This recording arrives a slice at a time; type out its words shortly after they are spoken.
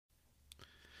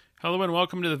Hello and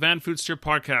welcome to the Vanfoodster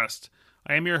podcast.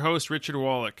 I am your host, Richard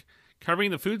Wallach, covering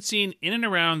the food scene in and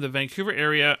around the Vancouver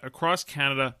area, across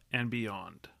Canada, and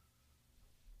beyond.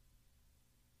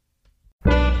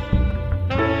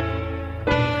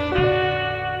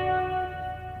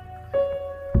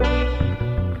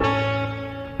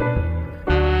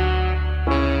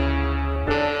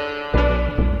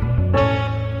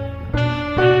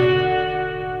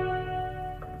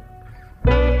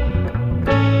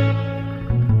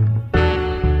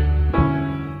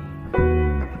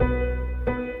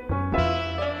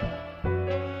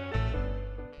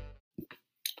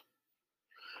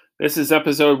 This is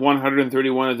episode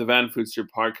 131 of the Vanfoodster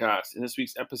podcast. In this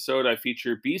week's episode, I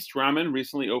feature Beast Ramen,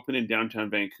 recently opened in downtown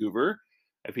Vancouver.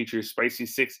 I feature Spicy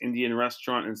Six Indian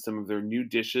Restaurant and some of their new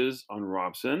dishes on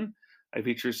Robson. I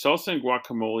feature Salsa and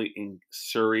Guacamole in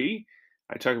Surrey.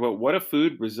 I talk about What a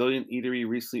Food, Brazilian eatery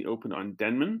recently opened on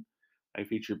Denman. I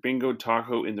feature Bingo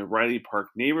Taco in the Riley Park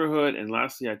neighborhood. And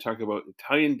lastly, I talk about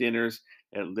Italian dinners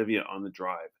at Livia on the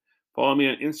Drive. Follow me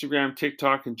on Instagram,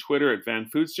 TikTok, and Twitter at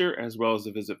Vanfoodster, as well as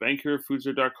to visit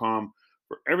VancouverFoodster.com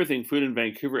for everything food in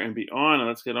Vancouver and beyond. And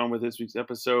let's get on with this week's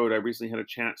episode. I recently had a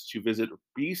chance to visit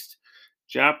Beast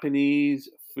Japanese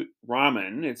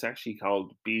Ramen. It's actually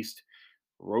called Beast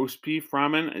Roast Beef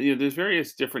Ramen. There's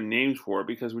various different names for it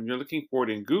because when you're looking for it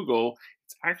in Google,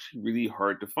 it's actually really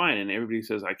hard to find. And everybody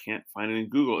says, I can't find it in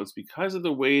Google. It's because of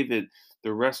the way that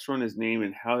the restaurant is named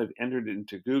and how they've entered it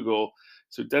into Google.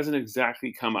 So it doesn't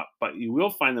exactly come up, but you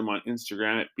will find them on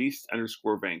Instagram at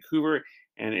beast_Vancouver.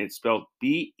 And it's spelled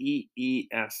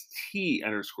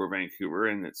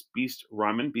BEEST_Vancouver. And it's Beast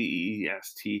Ramen,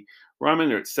 BEEST Ramen.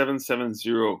 They're at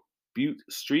 770 Butte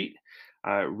Street.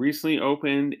 Recently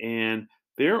opened, and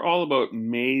they're all about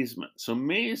maizement. So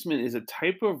maizement is a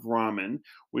type of ramen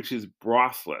which is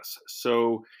brothless.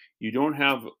 So you don't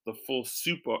have the full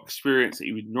soup experience that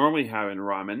you would normally have in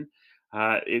ramen.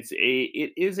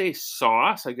 It is a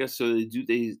sauce, I guess. So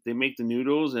they make the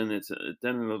noodles and it's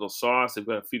done in a little sauce. They've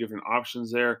got a few different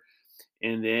options there,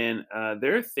 and then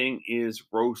their thing is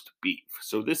roast beef.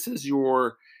 So this is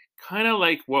your kind of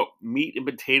like what meat and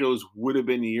potatoes would have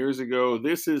been years ago.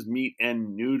 This is meat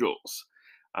and noodles.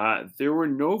 There were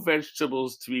no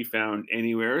vegetables to be found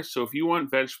anywhere. So if you want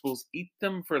vegetables, eat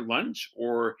them for lunch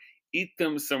or eat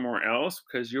them somewhere else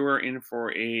because you are in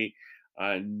for a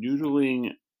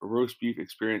noodling roast beef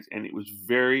experience. And it was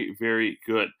very, very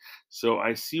good. So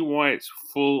I see why it's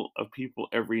full of people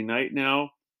every night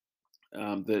now.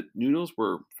 The noodles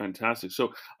were fantastic.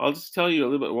 So I'll just tell you a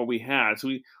little bit what we had. So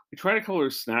we tried a couple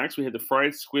of snacks. We had the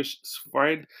fried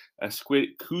squid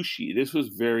kushi. This was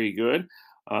very good,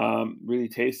 really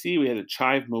tasty. We had a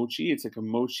chive mochi. It's like a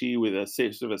mochi with a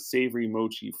sort of a savory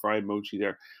mochi, fried mochi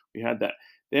there. We had that.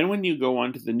 Then when you go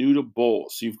on to the noodle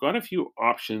bowls, so you've got a few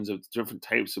options of different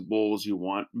types of bowls you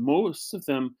want. Most of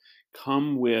them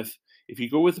come with, if you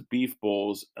go with the beef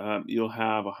bowls, you'll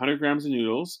have 100 grams of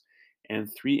noodles and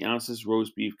 3 ounces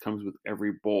roast beef comes with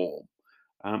every bowl.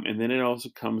 And then it also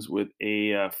comes with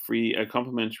a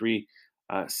complimentary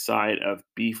side of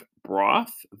beef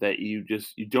broth that you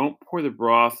don't pour the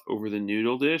broth over the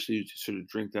noodle dish. You just sort of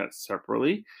drink that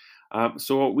separately.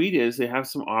 So what we did is they have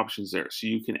some options there. So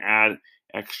you can add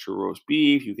extra roast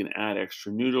beef, you can add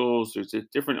extra noodles. There's a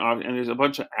different option, and there's a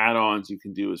bunch of add-ons you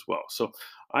can do as well. So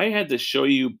I had to show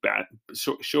you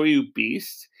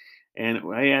Beast. And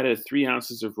I added 3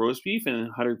 ounces of roast beef and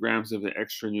 100 grams of the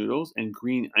extra noodles and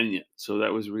green onion. So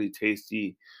that was a really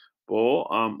tasty bowl.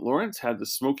 Lawrence had the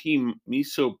smoky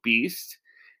miso beast.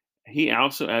 He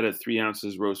also added 3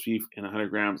 ounces roast beef and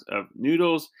 100 grams of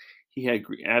noodles. He had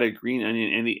added green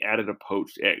onion and he added a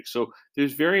poached egg. So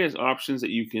there's various options that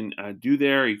you can do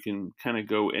there. You can kind of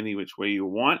go any which way you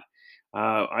want.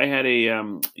 I had a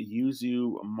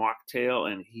yuzu mocktail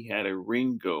and he had a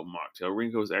Ringo mocktail.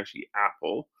 Ringo is actually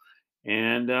apple,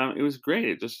 and it was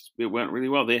great. It went really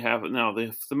well. They have now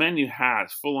the menu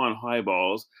has full on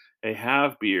highballs. They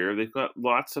have beer. They've got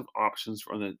lots of options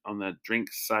on the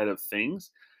drink side of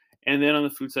things, and then on the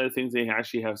food side of things, they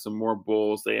actually have some more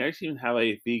bowls. They actually even have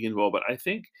a vegan bowl. But I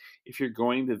think if you're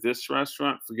going to this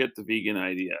restaurant, forget the vegan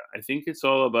idea. I think it's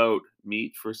all about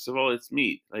meat. First of all, it's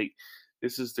meat. Like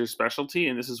this is their specialty,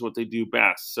 and this is what they do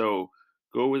best. So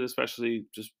go with a specialty.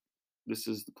 Just this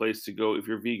is the place to go. If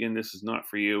you're vegan, this is not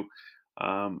for you.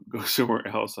 Go somewhere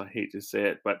else. I hate to say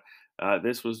it, but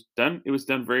this was done. It was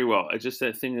done very well. I just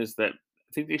the thing is that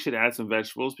I think they should add some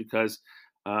vegetables because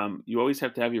you always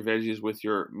have to have your veggies with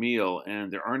your meal,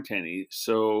 and there aren't any.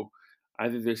 So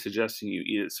either they're suggesting you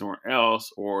eat it somewhere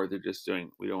else, or they're just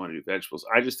doing we don't want to do vegetables.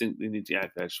 I just think they need to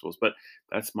add vegetables, but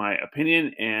that's my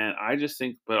opinion. And I just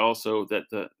think, but also that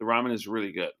the ramen is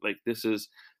really good. Like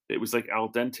It was like al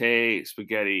dente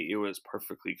spaghetti. It was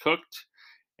perfectly cooked,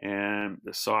 and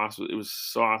the sauce it was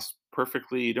sauced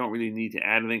perfectly. You don't really need to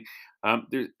add anything.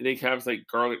 They have like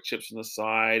garlic chips on the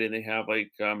side, and they have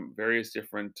like various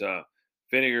different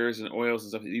vinegars and oils and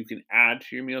stuff that you can add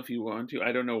to your meal if you want to.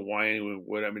 I don't know why anyone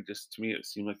would. I mean, just to me, it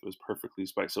seemed like it was perfectly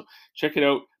spiced. So check it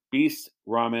out. Beast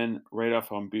Ramen, right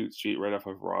off on Boot Street, right off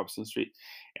of Robson Street.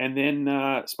 And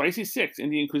then Spicy Six,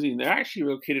 Indian cuisine. They're actually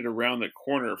located around the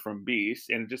corner from Beast,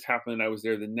 and it just happened that I was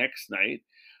there the next night.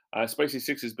 Spicy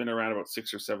Six has been around about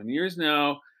 6 or 7 years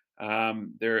now.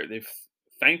 They've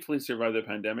thankfully survived the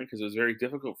pandemic because it was very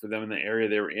difficult for them in the area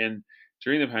they were in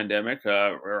during the pandemic.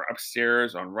 Or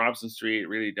upstairs on Robson Street,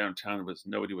 really downtown, was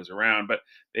nobody was around, but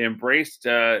they embraced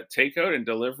takeout and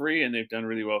delivery, and they've done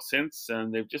really well since.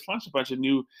 And they've just launched a bunch of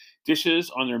new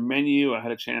dishes on their menu. I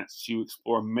had a chance to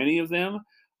explore many of them,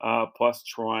 plus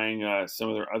trying some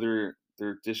of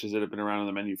their dishes that have been around on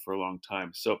the menu for a long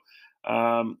time. So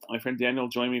my friend Daniel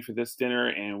joined me for this dinner,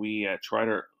 and we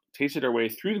tasted our way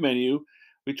through the menu.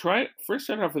 We tried first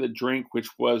started off with a drink, which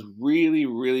was really,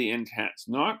 really intense.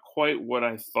 Not quite what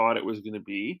I thought it was going to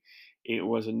be. It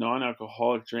was a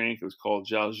non-alcoholic drink. It was called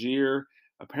Jalgir.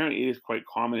 Apparently, it is quite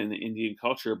common in the Indian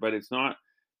culture, but it's not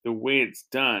the way it's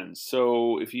done.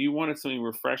 So, if you wanted something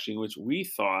refreshing, which we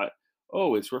thought,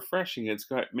 oh, it's refreshing. It's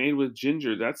got made with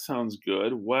ginger. That sounds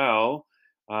good. Well,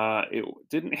 it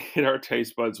didn't hit our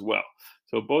taste buds well.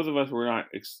 So both of us were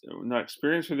not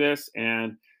experienced for this,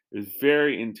 and it was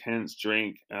very intense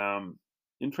drink.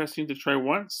 Interesting to try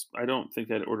once. I don't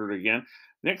think I'd order it again.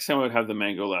 Next time I would have the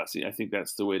mango lassi. I think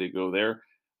that's the way to go there.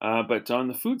 But on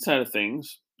the food side of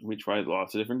things, we tried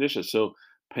lots of different dishes. So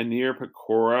paneer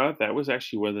pakora, that was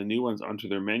actually one of the new ones onto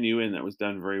their menu, and that was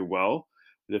done very well.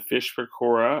 The fish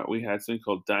pakora, we had something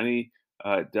called dali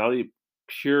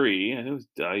puri. I think it was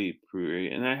dali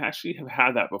puri, and I actually have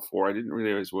had that before. I didn't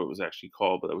realize what it was actually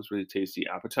called, but that was really tasty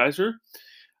appetizer.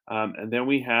 And then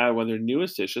we had one of their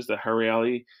newest dishes, the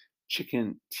Hariali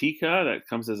chicken tikka, that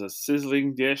comes as a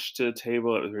sizzling dish to the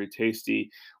table. It was very tasty.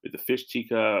 With the fish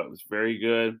tikka, it was very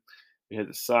good. We had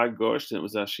the sag gosht, and it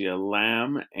was actually a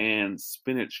lamb and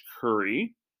spinach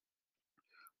curry.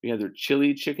 We had their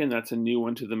chili chicken. That's a new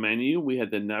one to the menu. We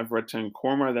had the navratan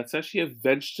korma. That's actually a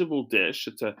vegetable dish.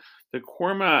 It's a the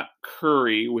korma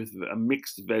curry with a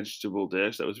mixed vegetable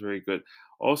dish. That was very good.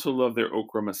 Also love their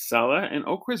okra masala, and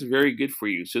okra is very good for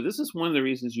you. So this is one of the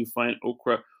reasons you find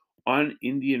okra on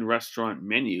Indian restaurant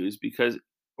menus, because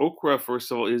okra,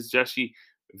 first of all, is actually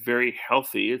very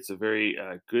healthy. It's a very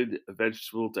good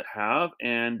vegetable to have,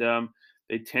 and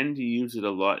they tend to use it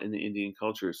a lot in the Indian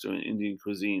culture, so in Indian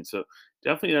cuisine. So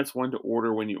definitely that's one to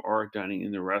order when you are dining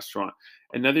in the restaurant.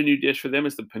 Another new dish for them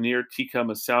is the paneer tikka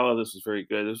masala. This was very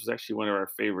good. This was actually one of our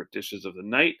favorite dishes of the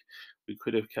night. We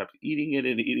could have kept eating it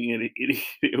and eating it and eating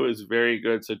it. It was very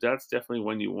good. So that's definitely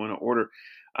one you want to order.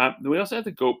 We also have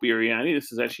the goat biryani.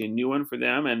 This is actually a new one for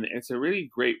them, and it's a really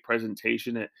great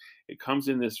presentation. It comes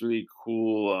in this really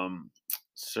cool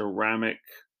ceramic,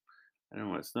 I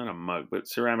don't know, it's not a mug, but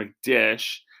ceramic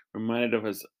dish. Reminded of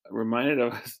us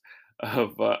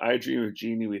of I Dream of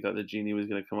Genie. We thought the genie was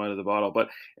going to come out of the bottle, but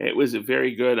it was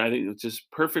very good. I think it was just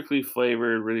perfectly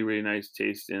flavored, really, really nice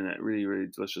taste, and a really, really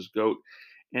delicious goat.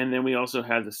 And then we also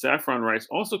had the saffron rice.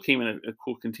 Also came in a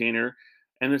cool container.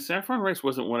 And the saffron rice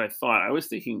wasn't what I thought. I was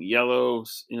thinking yellow.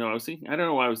 I was thinking, I don't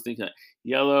know why I was thinking that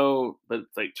yellow, but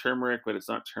it's like turmeric, but it's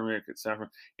not turmeric. It's saffron.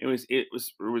 It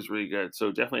was really good.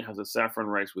 So definitely has a saffron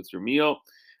rice with your meal.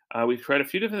 We tried a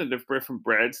few different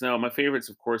breads. Now my favorites,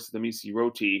 of course, is the misi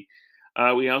roti.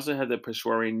 We also had the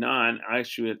Peshwari naan,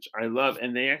 which I love,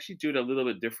 and they actually do it a little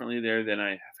bit differently there than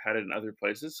I have had it in other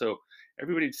places. So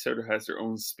everybody sort of has their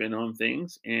own spin on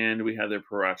things, and we have their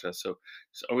paratha. So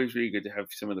it's always really good to have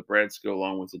some of the breads go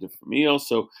along with the different meals.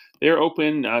 So they're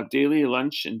open daily,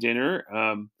 lunch and dinner.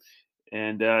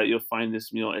 And you'll find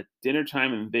this meal at dinner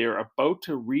time, and they're about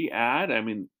to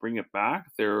bring it back.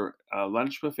 Their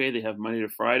lunch buffet they have Monday to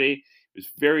Friday. It was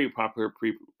very popular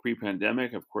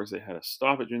pre-pandemic. Of course, they had to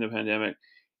stop it during the pandemic,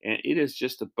 and it is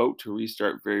just about to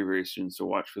restart very, very soon. So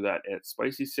watch for that at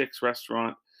Spicy Six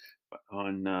Restaurant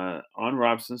on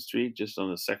Robson Street, just on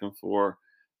the second floor.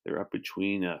 They're up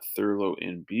between Thurlow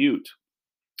and Butte.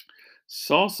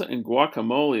 Salsa and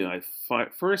guacamole.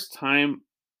 First time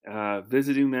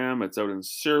visiting them. It's out in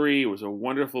Surrey. It was a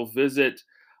wonderful visit.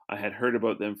 I had heard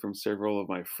about them from several of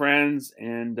my friends,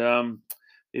 and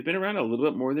they've been around a little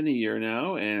bit more than a year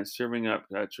now, and serving up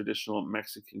traditional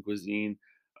Mexican cuisine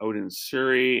out in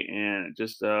Surrey. And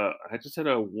I just had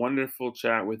a wonderful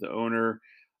chat with the owner.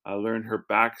 learn her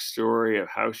backstory of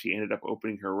how she ended up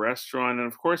opening her restaurant. And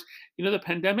of course, the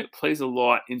pandemic plays a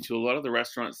lot into a lot of the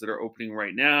restaurants that are opening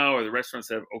right now, or the restaurants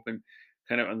that have opened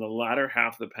kind of in the latter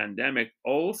half of the pandemic,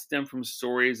 all stem from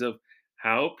stories of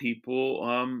how people,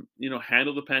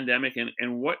 handled the pandemic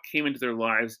and what came into their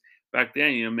lives back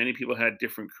then. Many people had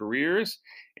different careers,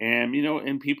 and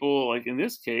people like in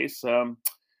this case,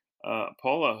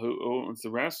 Paula, who owns the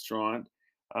restaurant,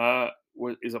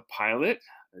 is a pilot.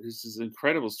 This is an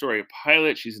incredible story. A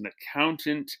pilot. She's an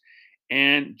accountant,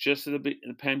 and just at in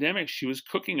the pandemic, she was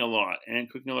cooking a lot and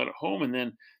cooking a lot at home. And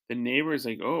then the neighbors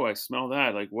like, "Oh, I smell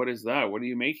that. Like, what is that? What are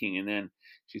you making?" And then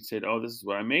she said, "Oh, this is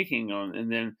what I'm making." And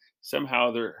then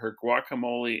somehow her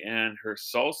guacamole and her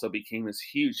salsa became this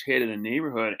huge hit in the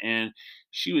neighborhood, and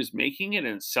she was making it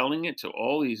and selling it to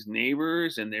all these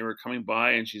neighbors, and they were coming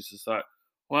by, and she just thought,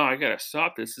 wow, I gotta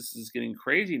stop this. This is getting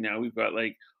crazy now. We've got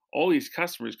like all these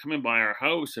customers coming by our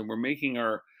house and we're making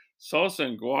our salsa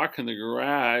and guac in the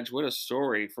garage. What a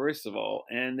story, first of all.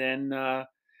 And then,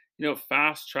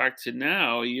 fast track to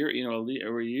now, a year,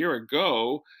 or a year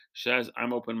ago, she says,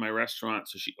 I'm opening my restaurant.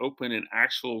 So she opened an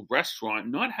actual restaurant,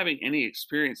 not having any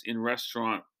experience in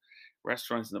restaurants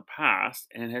in the past,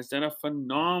 and has done a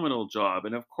phenomenal job.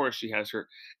 And of course, she has her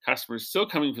customers still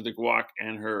coming for the guac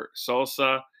and her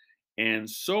salsa and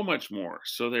so much more.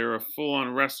 So they're a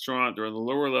full-on restaurant. They're on the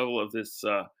lower level of this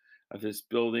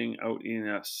building out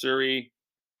in Surrey,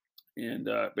 and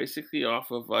basically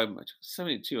off of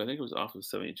 72. I think it was off of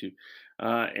 72,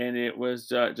 and it was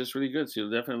just really good. So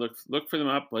you'll definitely look for them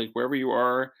up, like wherever you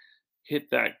are. Hit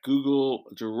that Google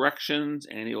directions,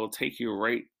 and it will take you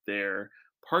right there.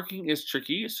 Parking is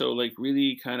tricky, so like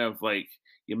really kind of like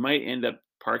you might end up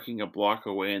parking a block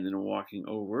away and then walking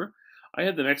over. I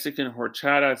had the Mexican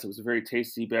horchata. So it was a very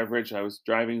tasty beverage. I was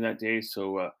driving that day,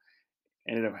 so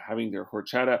ended up having their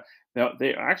horchata. Now,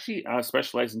 they actually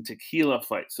specialize in tequila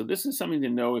flights. So, this is something to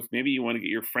know if maybe you want to get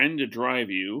your friend to drive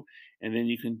you, and then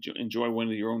you can enjoy one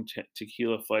of your own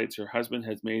tequila flights. Her husband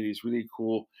has made these really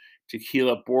cool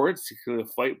tequila boards, tequila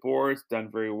flight boards, done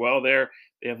very well there.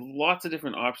 They have lots of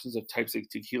different options of types of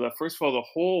tequila. First of all, the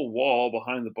whole wall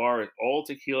behind the bar is all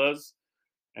tequilas,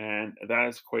 and that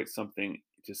is quite something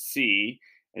to see.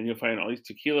 And you'll find all these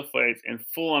tequila flights and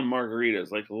full-on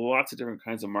margaritas, like lots of different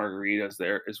kinds of margaritas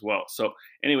there as well. So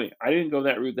anyway, I didn't go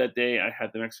that route that day. I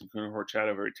had the Mexican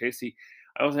horchata, very tasty.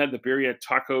 I also had the birria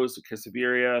tacos, the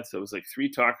quesadilla. So it was like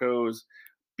three tacos,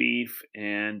 beef,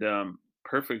 and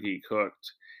perfectly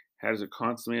cooked. Has a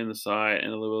consomme on the side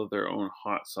and a little of their own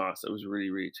hot sauce. It was really,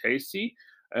 really tasty.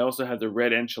 I also had the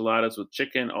red enchiladas with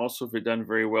chicken, also done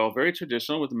very well. Very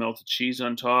traditional with the melted cheese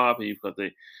on top, and you've got the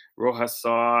Rojas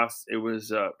sauce. It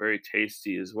was very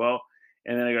tasty as well.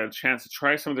 And then I got a chance to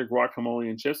try some of their guacamole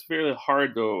and chips. Fairly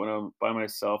hard though when I'm by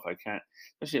myself. I can't,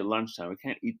 especially at lunchtime. I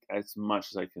can't eat as much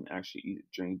as I can actually eat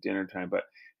during dinner time. But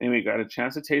anyway, got a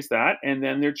chance to taste that. And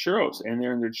then their churros, and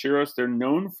they're in their churros. They're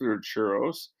known for their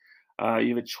churros.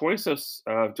 You have a choice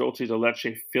of dulce de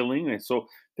leche filling, and so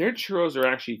their churros are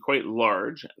actually quite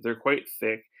large. They're quite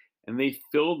thick, and they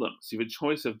fill them. So you have a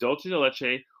choice of dulce de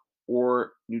leche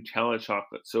or Nutella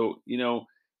chocolate. So,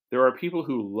 there are people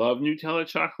who love Nutella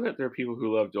chocolate. There are people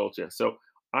who love dolce. So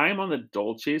I'm on the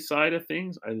dolce side of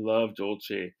things. I love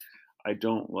dolce. I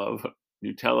don't love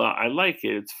Nutella. I like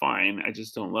it. It's fine. I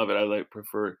just don't love it. I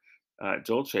prefer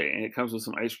dolce, and it comes with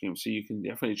some ice cream. So you can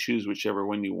definitely choose whichever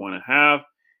one you want to have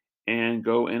and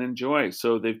go and enjoy.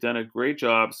 So they've done a great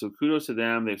job. So kudos to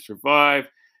them. They've survived.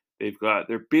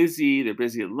 They're busy. They're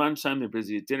busy at lunchtime. They're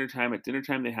busy at dinner time. At dinner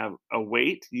time, they have a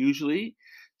wait usually.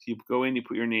 So you go in, you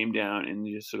put your name down, and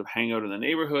you just sort of hang out in the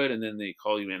neighborhood, and then they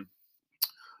call you in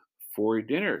for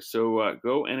dinner. So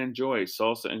go and enjoy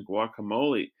salsa and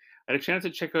guacamole. I had a chance to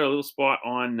check out a little spot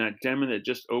on Denman that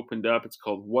just opened up. It's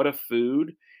called What a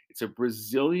Food. It's a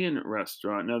Brazilian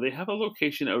restaurant. Now, they have a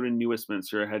location out in New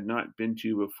Westminster I had not been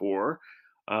to before.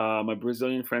 My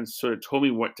Brazilian friends sort of told me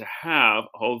what to have,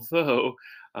 although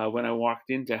when I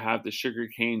walked in to have the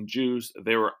sugarcane juice,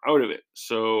 they were out of it.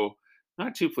 So,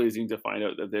 not too pleasing to find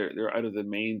out that they're out of the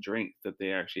main drink that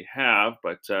they actually have,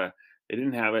 but they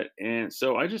didn't have it, and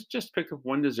so I just picked up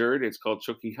one dessert. It's called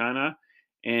chokihana,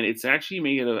 and it's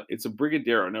actually it's a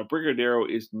brigadeiro. Now, brigadeiro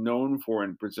is known for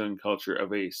in Brazilian culture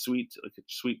of a sweet, like a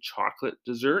sweet chocolate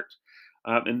dessert.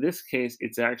 In this case,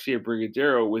 it's actually a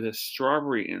brigadeiro with a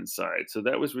strawberry inside. So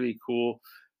that was really cool,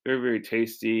 very very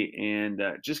tasty, and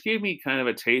just gave me kind of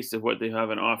a taste of what they have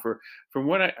on offer. From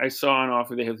what I saw on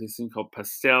offer, they have this thing called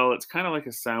pastel. It's kind of like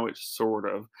a sandwich, sort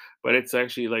of, but it's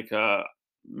actually like a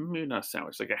maybe not a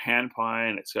sandwich, like a hand pie,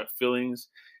 and it's got fillings,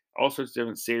 all sorts of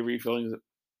different savory fillings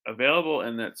available,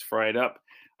 and that's fried up.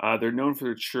 They're known for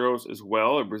their churros as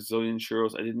well, or Brazilian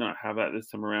churros. I did not have that this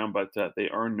time around, but they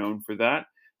are known for that.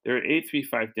 They're at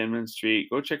 835 Denman Street.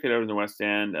 Go check it out in the West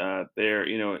End.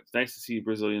 It's nice to see a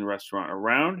Brazilian restaurant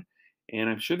around, and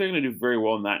I'm sure they're going to do very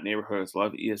well in that neighborhood. There's a lot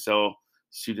of ESL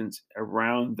students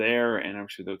around there, and I'm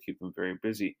sure they'll keep them very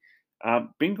busy.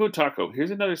 Bingo Taco.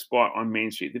 Here's another spot on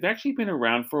Main Street. They've actually been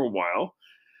around for a while.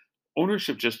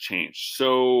 Ownership just changed.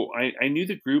 So I knew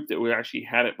the group that we actually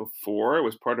had it before. It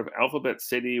was part of Alphabet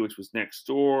City, which was next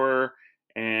door.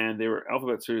 And they were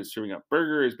Alphabet City was serving up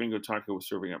burgers. Bingo Taco was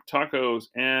serving up tacos.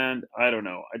 And I don't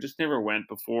know. I just never went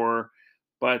before.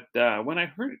 But when I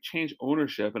heard it change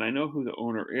ownership, and I know who the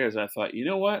owner is, I thought, you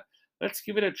know what? Let's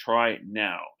give it a try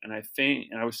now. And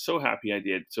I was so happy I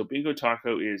did. So Bingo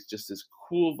Taco is just this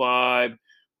cool vibe,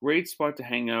 great spot to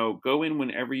hang out. Go in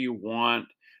whenever you want.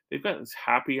 They've got this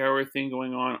happy hour thing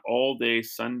going on all day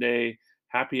Sunday,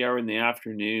 happy hour in the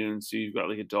afternoon. So you've got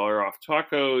like $1 off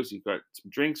tacos, you've got some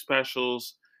drink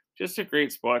specials. Just a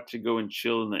great spot to go and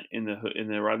chill in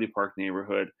the Riley Park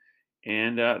neighborhood.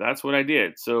 And that's what I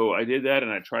did. So I did that,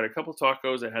 and I tried a couple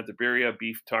tacos. I had the birria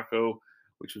beef taco,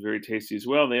 which was very tasty as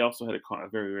well. They also had a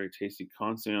very very tasty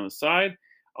consomme on the side.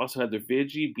 Also had their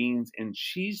veggie beans and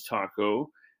cheese taco.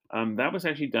 That was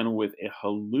actually done with a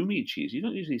halloumi cheese. You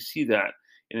don't usually see that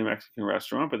in a Mexican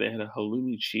restaurant, but they had a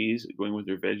halloumi cheese going with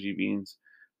their veggie beans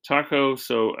taco.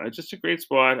 So just a great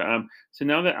spot. So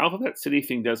now the Alphabet City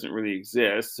thing doesn't really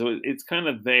exist, so it's kind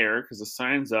of there because the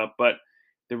sign's up, but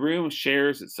the room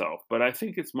shares itself. But I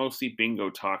think it's mostly Bingo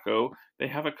Taco. They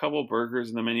have a couple burgers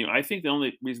in the menu. I think the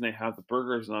only reason they have the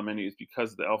burgers on the menu is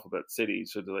because of the Alphabet City.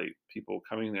 So the like people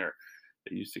coming there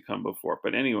that used to come before.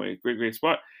 But anyway, great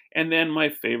spot. And then my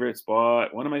favorite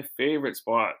spot, one of my favorite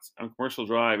spots on Commercial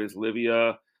Drive is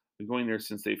Livia. Been going there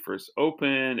since they first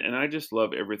opened, and I just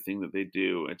love everything that they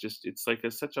do. It's like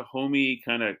such a homey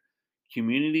kind of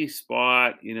community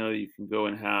spot. You can go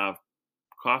and have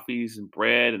coffees and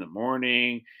bread in the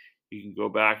morning. You can go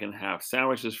back and have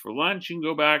sandwiches for lunch. You can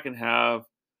go back and have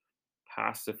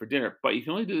pasta for dinner. But you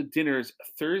can only do the dinners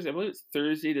Thursday. I believe it's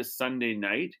Thursday to Sunday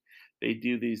night. They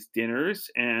do these dinners,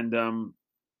 and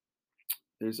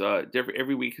there's a different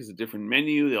every week is a different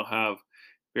menu. They'll have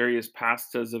various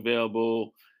pastas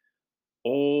available,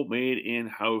 all made in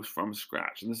house from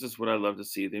scratch. And this is what I love to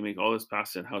see. They make all this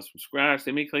pasta in house from scratch.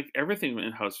 They make like everything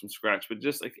in house from scratch, but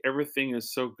just like everything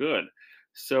is so good.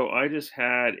 So I just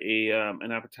had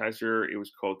an appetizer. It was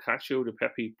called cacio de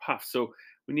pepe puff. So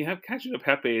when you have cacio de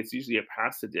pepe, it's usually a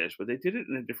pasta dish, but they did it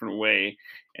in a different way,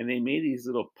 and they made these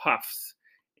little puffs,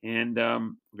 and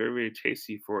very very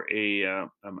tasty for a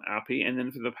appy. And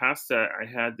then for the pasta, I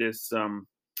had this.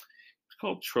 It's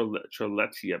called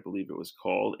Troletti, I believe it was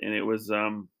called, and it was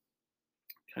kind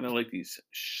of like these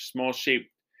small shaped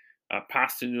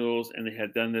pasta noodles, and they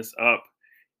had done this up,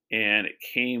 and it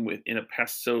came with in a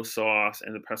pesto sauce,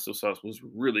 and the pesto sauce was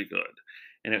really good,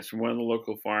 and it's from one of the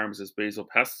local farms. It's basil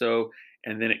pesto,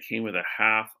 and then it came with a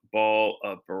half ball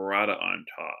of burrata on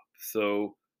top.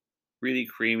 So really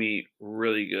creamy,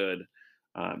 really good.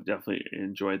 Definitely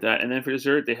enjoyed that. And then for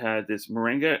dessert, they had this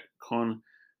meringue con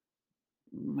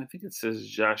I think it says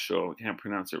jasho. I can't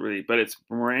pronounce it really, but it's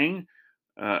meringue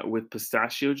with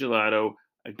pistachio gelato,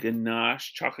 a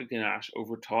ganache, chocolate ganache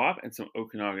over top, and some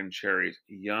Okanagan cherries.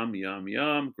 Yum, yum,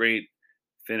 yum. Great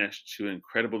finish to an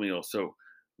incredible meal. So,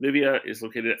 Livia is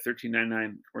located at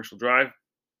 1399 Commercial Drive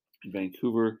in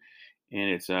Vancouver,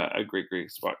 and it's a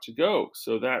great spot to go.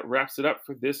 So, that wraps it up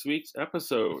for this week's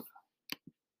episode.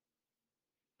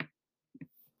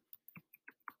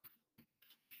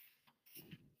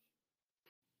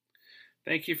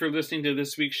 Thank you for listening to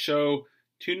this week's show.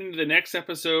 Tune into the next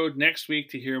episode next week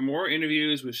to hear more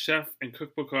interviews with chef and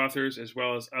cookbook authors as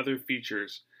well as other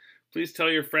features. Please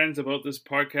tell your friends about this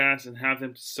podcast and have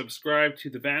them subscribe to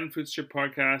the Vanfoodster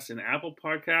podcast in Apple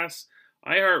Podcasts,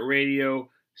 iHeartRadio,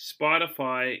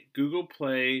 Spotify, Google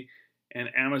Play, and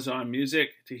Amazon Music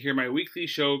to hear my weekly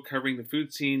show covering the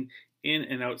food scene in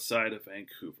and outside of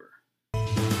Vancouver.